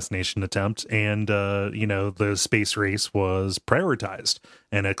his assassination attempt, and the space race was prioritized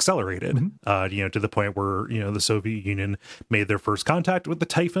and accelerated. To the point where the Soviet Union made their first contact with the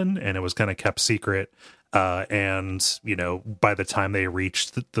Typhon, and it was kind of kept secret. And by the time they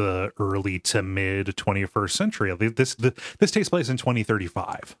reached the early to mid 21st century, this takes place in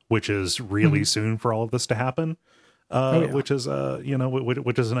 2035, which is really soon for all of this to happen. Which is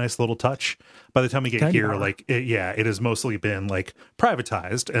which is a nice little touch. By the time we get here, it has mostly been like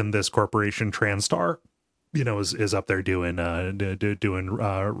privatized, and this corporation Transtar, is up there doing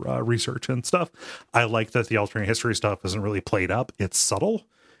research and stuff. I like that the alternate history stuff isn't really played up. It's subtle.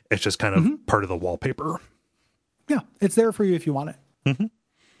 It's just kind of part of the wallpaper. Yeah, it's there for you if you want it.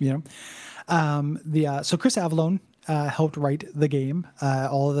 you know. So Chris Avellone helped write the game.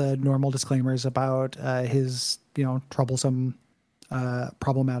 All the normal disclaimers about his, troublesome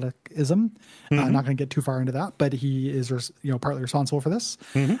problematicism. Not going to get too far into that, but he is, partly responsible for this.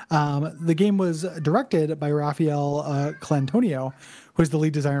 The game was directed by Raphael Colantonio, who is the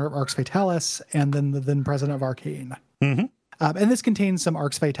lead designer of Arx Fatalis and then the then president of Arcane. And this contains some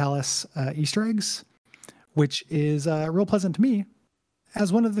Arx Fatalis Easter eggs, which is real pleasant to me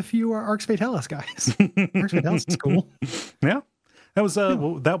as one of the few Arx Fatalis guys. Arx Fatalis is cool. Yeah.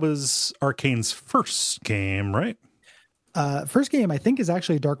 That was Arcane's first game, right? First game, I think, is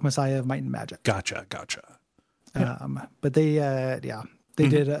actually Dark Messiah of Might and Magic. Gotcha. Yeah. But they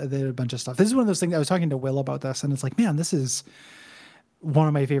did a bunch of stuff. This is one of those things. I was talking to Will about this, and it's like, man, this is one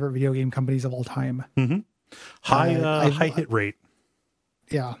of my favorite video game companies of all time. High hit rate.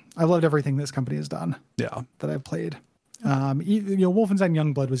 Yeah, I loved everything this company has done. Yeah, that I've played. Wolfenstein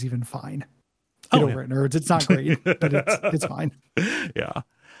Youngblood was even fine. Get over it, nerds. It's not great, but it's fine. Yeah.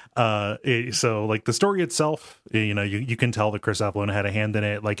 So like the story itself, you can tell that Chris Avellone had a hand in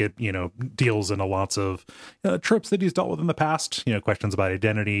it. Like it, deals in lots of tropes that he's dealt with in the past. Questions about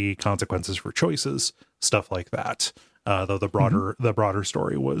identity, consequences for choices, stuff like that. Though the broader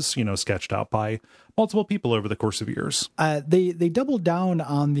story was, sketched out by multiple people over the course of years. They doubled down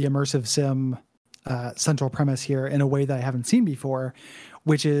on the immersive sim central premise here in a way that I haven't seen before,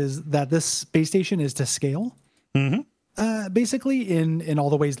 which is that this space station is to scale. Basically in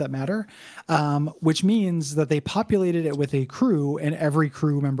all the ways that matter, which means that they populated it with a crew, and every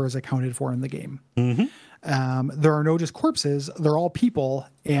crew member is accounted for in the game. There are no just corpses, they're all people,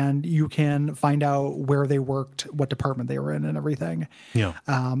 and you can find out where they worked, what department they were in, and everything. Yeah.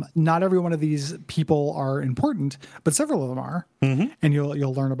 Not every one of these people are important, but several of them are, and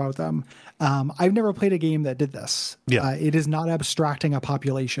you'll learn about them. I've never played a game that did this. Yeah. It is not abstracting a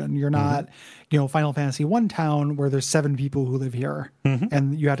population. You're not, Final Fantasy 1 town where there's 7 people who live here,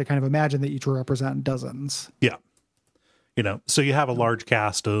 and you have to kind of imagine that each will represent dozens. Yeah. So you have a large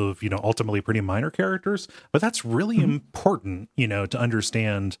cast of, ultimately pretty minor characters, but that's really important, to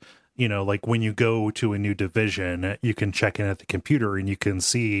understand, like when you go to a new division, you can check in at the computer and you can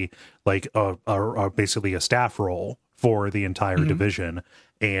see like basically a staff role for the entire division.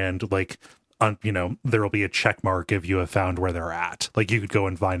 And like, there will be a check mark if you have found where they're at. Like you could go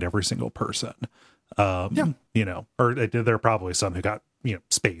and find every single person, or there are probably some who got,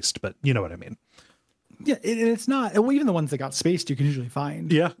 spaced, but you know what I mean? Yeah, it's not. Well, even the ones that got spaced, you can usually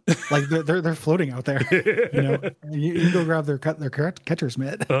find. Yeah, like they're floating out there. You can go grab their catcher's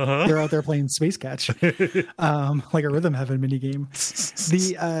mitt. They're out there playing space catch, like a Rhythm Heaven mini game.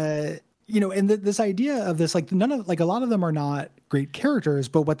 And this idea of this, like a lot of them are not great characters,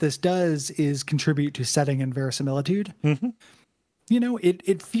 but what this does is contribute to setting and verisimilitude.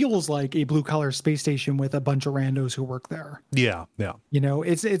 It feels like a blue collar space station with a bunch of randos who work there. Yeah.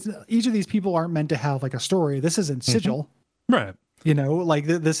 It's each of these people aren't meant to have like a story. This isn't Sigil, right?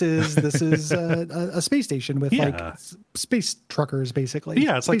 This is a space station with like space truckers, basically.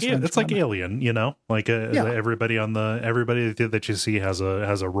 Yeah, it's like Alien. Like everybody that you see has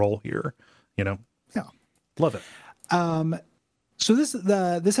a role here. Yeah, love it. So this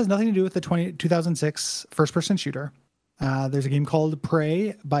has nothing to do with the 2006 first person shooter. There's a game called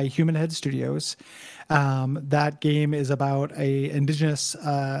Prey by Human Head Studios. That game is about a indigenous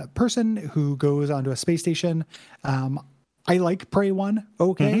person who goes onto a space station. I like Prey 1.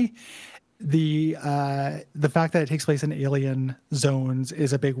 Okay. The fact that it takes place in alien zones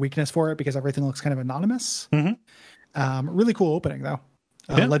is a big weakness for it because everything looks kind of anonymous. Really cool opening though.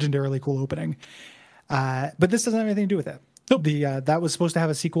 Legendarily cool opening. But this doesn't have anything to do with it. Nope. That was supposed to have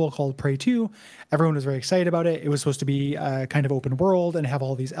a sequel called Prey 2. Everyone was very excited about it. It was supposed to be kind of open world and have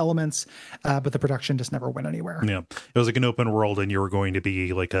all these elements, but the production just never went anywhere. Yeah, it was like an open world, and you were going to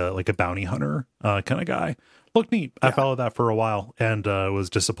be like a bounty hunter kind of guy. Looked neat. I followed that for a while, and was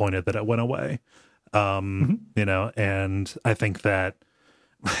disappointed that it went away. And I think that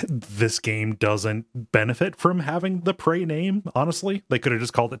this game doesn't benefit from having the Prey name. Honestly, they could have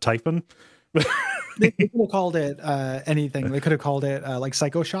just called it Typhon. They could have called it anything. They could have called it like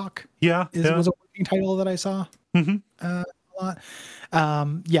Psycho Shock. Was a working title that I saw a lot.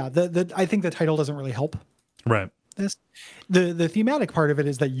 I think the title doesn't really help. Right. This the thematic part of it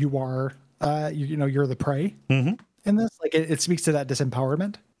is that you are you're the prey in this. Like it speaks to that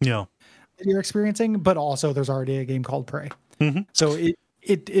disempowerment. Yeah. That you're experiencing, but also there's already a game called Prey. So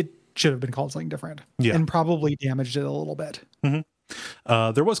it should have been called something different. Yeah. And probably damaged it a little bit.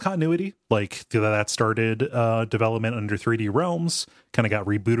 There was continuity, like that started development under 3D Realms, kind of got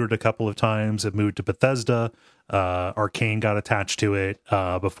rebooted a couple of times. It moved to Bethesda. Arcane got attached to it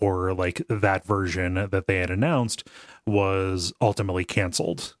before like that version that they had announced was ultimately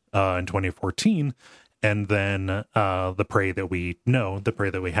canceled in 2014. And then the Prey that we know, the Prey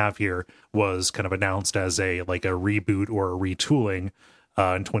that we have here, was kind of announced as a reboot or a retooling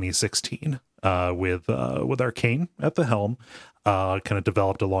in 2016 with Arcane at the helm, kind of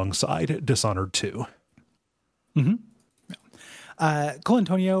developed alongside Dishonored 2.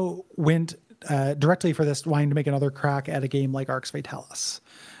 Colantonio went directly for this, wanting to make another crack at a game like Arx Fatalis,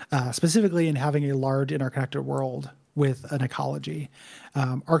 specifically in having a large interconnected world with an ecology.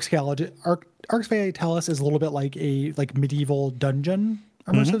 Arx Fatalis is a little bit like a medieval dungeon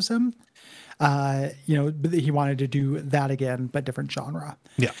immersive sim. He wanted to do that again, but different genre.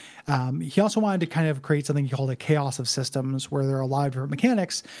 Yeah. He also wanted to kind of create something he called a chaos of systems, where there are a lot of different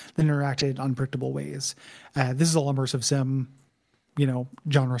mechanics that interact in unpredictable ways. This is all immersive sim,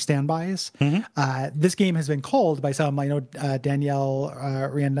 genre standbys. This game has been called by some, I know Danielle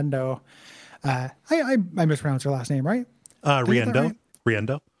Riendedo. I mispronounced her last name, right? Riendo. Right?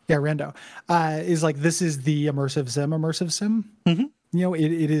 Riendo. Yeah, Riendo. Is like, this is the immersive sim.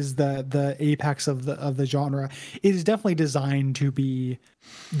 It is the apex of the genre. It is definitely designed to be,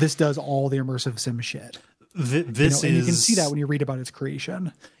 this does all the immersive sim shit. This and you can see that when you read about its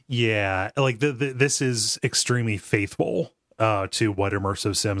creation. Yeah, like this is extremely faithful to what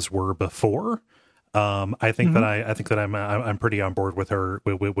immersive sims were before. I think that I'm pretty on board with her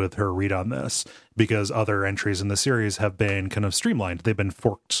with her read on this, because other entries in the series have been kind of streamlined. They've been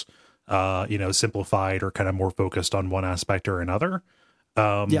forked, simplified, or kind of more focused on one aspect or another.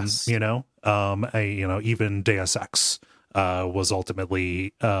 Yes. Even Deus Ex was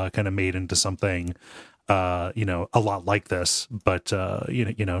ultimately kind of made into something a lot like this, but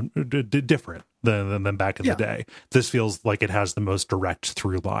different than back in the day. This feels like it has the most direct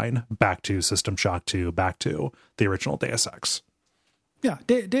through line back to System Shock 2, back to the original Deus Ex. Yeah,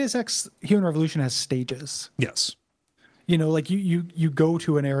 Deus Ex Human Revolution has stages. Yes. You go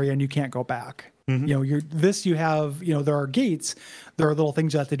to an area and you can't go back. You have, there are gates, there are little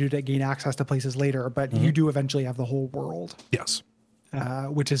things you have to do to gain access to places later, but you do eventually have the whole world. Yes.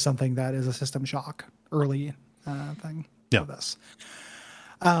 Which is something that is a System Shock early thing for this.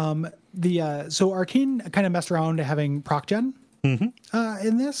 So Arcane kind of messed around having proc gen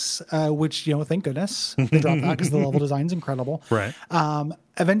in this, which, thank goodness they dropped that, because the level design is incredible. Right.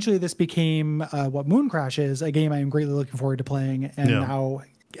 Eventually this became what Moon Crash is, a game I am greatly looking forward to playing, and now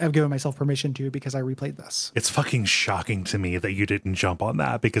I've given myself permission to, because I replayed this. It's fucking shocking to me that you didn't jump on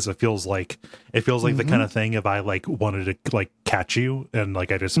that, because it feels like the kind of thing, if I wanted to catch you, and I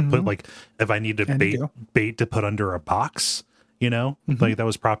just put if I need to bait to put under a box, that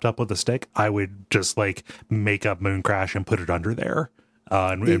was propped up with a stick, I would just make up Moon Crash and put it under there,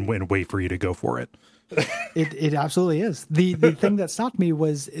 and wait for you to go for it. It absolutely is. The thing that stopped me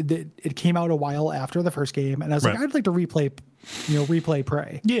was it came out a while after the first game, and I was like, I'd like to replay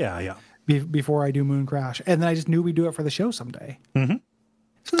Prey. Yeah. Before I do Moon Crash, and then I just knew we'd do it for the show someday. So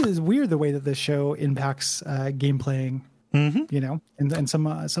it's weird the way that this show impacts game playing, in some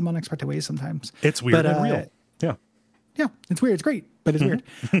unexpected ways sometimes. It's weird and real. Yeah, it's weird. It's great, but it's weird.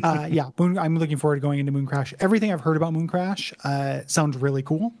 I'm looking forward to going into Moon Crash. Everything I've heard about Moon Crash sounds really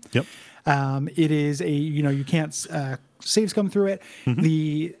cool. Yep. It is you can't saves come through it.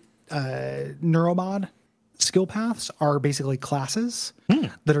 The Neuromod skill paths are basically classes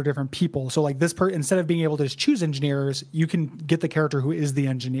that are different people. So instead of being able to just choose engineers, you can get the character who is the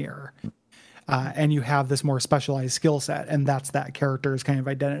engineer. And you have this more specialized skill set, and that's that character's kind of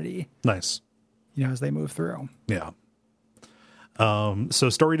identity. Nice. As they move through. Yeah. So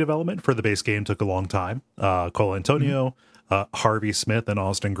story development for the base game took a long time. Colantonio, Harvey Smith, and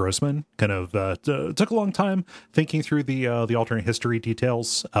Austin Grossman kind of took a long time thinking through the alternate history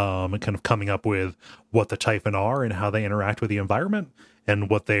details, and kind of coming up with what the Typhon are and how they interact with the environment and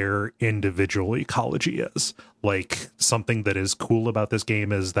what their individual ecology is. Something that is cool about this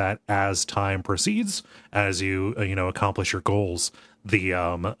game is that as time proceeds, as you accomplish your goals, the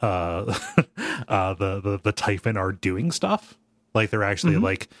Typhon are doing stuff. They're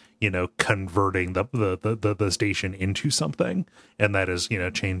actually converting the station into something, and that is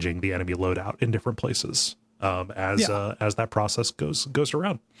changing the enemy loadout in different places as that process goes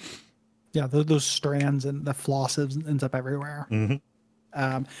around. Yeah, those strands and the floss ends up everywhere.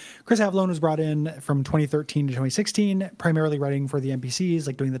 Chris Avellone was brought in from 2013 to 2016, primarily writing for the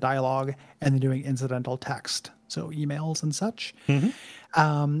NPCs, doing the dialogue, and then doing incidental text, so emails and such.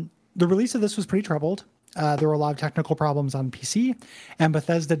 The release of this was pretty troubled. There were a lot of technical problems on PC, and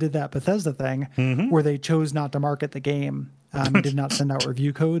Bethesda did that Bethesda thing where they chose not to market the game and did not send out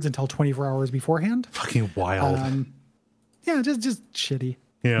review codes until 24 hours beforehand. Fucking wild. Yeah, just shitty.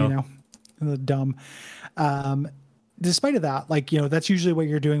 Yeah. You know, dumb. Despite of that, like, you know, that's usually what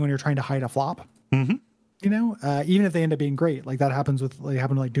you're doing when you're trying to hide a flop. Mm-hmm. You know, even if they end up being great, like that happened with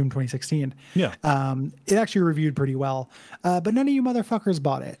Doom 2016. Yeah. It actually reviewed pretty well, but none of you motherfuckers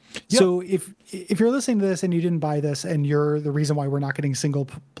bought it. Yep. So if you're listening to this and you didn't buy this, and you're the reason why we're not getting single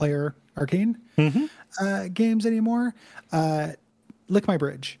player Arcane games anymore, lick my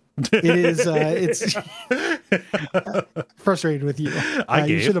bridge. It is. It's frustrated with you.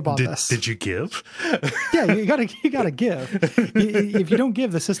 You should have bought this. Did you give? Yeah, you gotta give. If you don't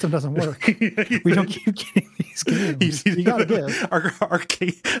give, the system doesn't work. We don't keep getting these games. You gotta give.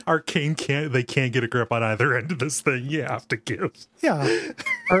 Arcane can't get a grip on either end of this thing. You have to give. Yeah,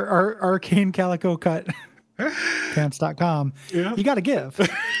 our Arcane Calico Cut. Pants.com. Yeah. You gotta give.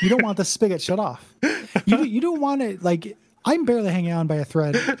 You don't want the spigot shut off. You don't want it like. I'm barely hanging on by a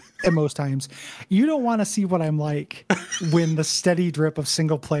thread at most times. You don't want to see what I'm like when the steady drip of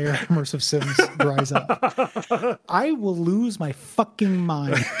single player immersive sims dries up. I will lose my fucking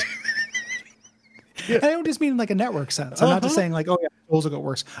mind. Yeah. I don't just mean in like a network sense. I'm not just saying like, oh yeah, tools will get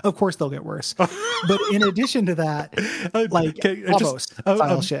worse. Of course they'll get worse. But in addition to that, like almost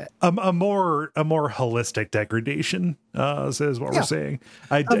style shit. A more holistic degradation is what we're saying.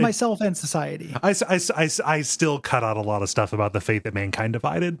 Of myself and society. I still cut out a lot of stuff about the fate that mankind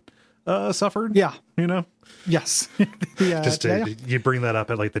divided suffered. Yeah. You know? Yes. You bring that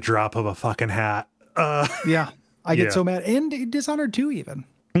up at like the drop of a fucking hat. Yeah. I get so mad. And Dishonored 2 even.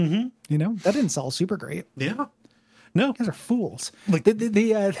 Mm-hmm. You know, that didn't sell super great. Yeah. No. You guys are fools. Like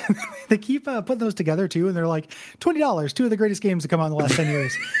they keep putting those together too, and they're like $20, 2 of the greatest games to come out in the last 10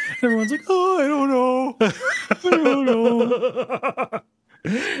 years. And everyone's like, oh, I don't know.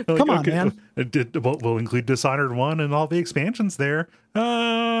 Come on, man. We'll include Dishonored 1 and all the expansions there.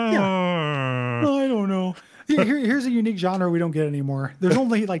 I don't know. Here's a unique genre we don't get anymore. There's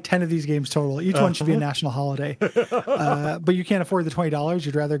only like 10 of these games total. Each one should be a national holiday. But you can't afford the $20.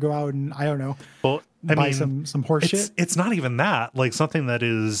 You'd rather go out and, I don't know, buy some horse shit. It's not even that. Like something that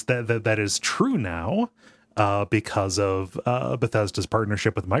is true now because of Bethesda's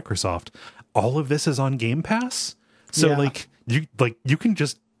partnership with Microsoft. All of this is on Game Pass. So you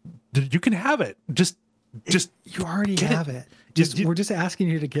can have it. Just you already have it. We're just asking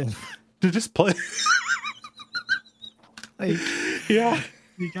you to give. To just play. Like, yeah,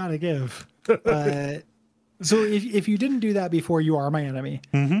 you gotta give. So if you didn't do that before, you are my enemy.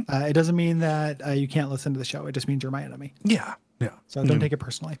 Mm-hmm. It doesn't mean that you can't listen to the show. It just means you're my enemy. Yeah. So don't take it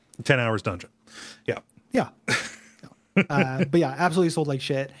personally. 10 hours dungeon. Yeah. But yeah, absolutely sold like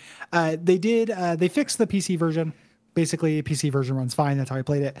shit. They fixed the PC version. Basically, PC version runs fine. That's how I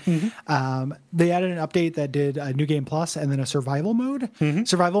played it. Mm-hmm. They added an update that did a New Game Plus and then a survival mode. Mm-hmm.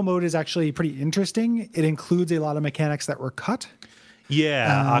 Survival mode is actually pretty interesting. It includes a lot of mechanics that were cut.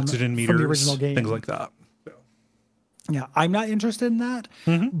 Yeah, oxygen meters, from the original game. Things like that. Yeah, I'm not interested in that.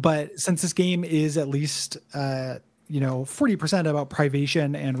 Mm-hmm. But since this game is at least 40% about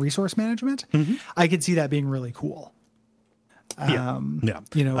privation and resource management, I could see that being really cool. I'm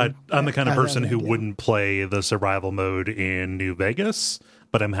the kind of person who wouldn't play the survival mode in New Vegas,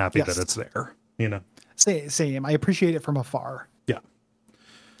 but I'm happy that it's there. You know, same. I appreciate it from afar.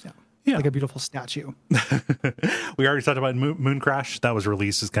 Yeah, like a beautiful statue. We already talked about Moon Crash. That was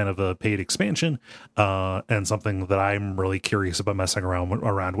released as kind of a paid expansion, and something that I'm really curious about messing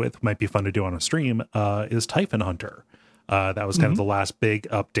around with. Might be fun to do on a stream. Is Typhon Hunter. That was kind of the last big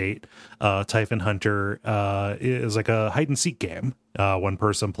update. Typhon Hunter is like a hide and seek game. One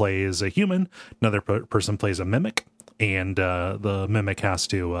person plays a human, another person plays a mimic, and the mimic has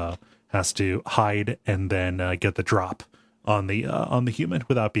to hide and then get the drop on the human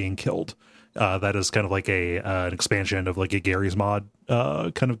without being killed. That is kind of like an expansion of like a Gary's Mod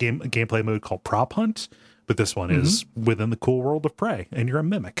kind of gameplay mode called Prop Hunt, but this one is within the cool world of Prey, and you're a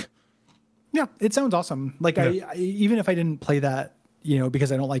mimic. Yeah, it sounds awesome. Like I even if I didn't play that,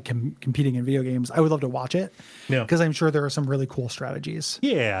 because I don't like competing in video games, I would love to watch it. Yeah, because I'm sure there are some really cool strategies.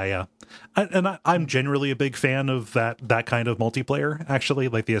 Yeah. I'm generally a big fan of that kind of multiplayer. Actually,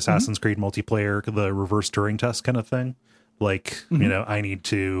 like the Assassin's Creed multiplayer, the reverse Turing test kind of thing. Like I need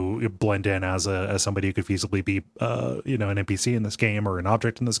to blend in as somebody who could feasibly be an NPC in this game or an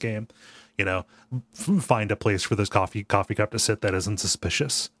object in this game. Find a place for this coffee cup to sit that isn't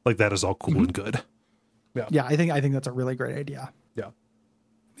suspicious. Like that is all cool and good. Yeah. I think that's a really great idea.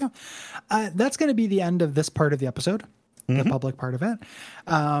 Yeah. That's going to be the end of this part of the episode. the public part of it.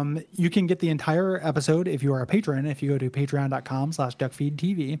 You can get the entire episode if you are a patron. If you go to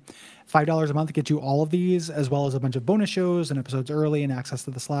patreon.com/duckfeedtv, $5 a month gets you all of these, as well as a bunch of bonus shows and episodes early and access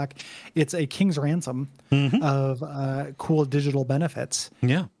to the Slack. It's a king's ransom of cool digital benefits.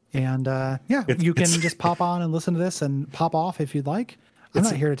 Yeah. And you can just pop on and listen to this and pop off if you'd like. I'm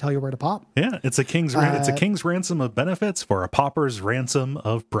not here to tell you where to pop. Yeah, it's a king's ransom of benefits for a pauper's ransom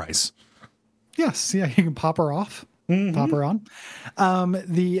of price. Yes, yeah, you can pop her off, pop her on.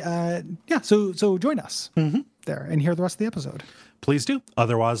 So join us there and hear the rest of the episode. Please do.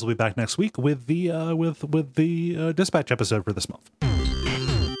 Otherwise, we'll be back next week with the dispatch episode for this month.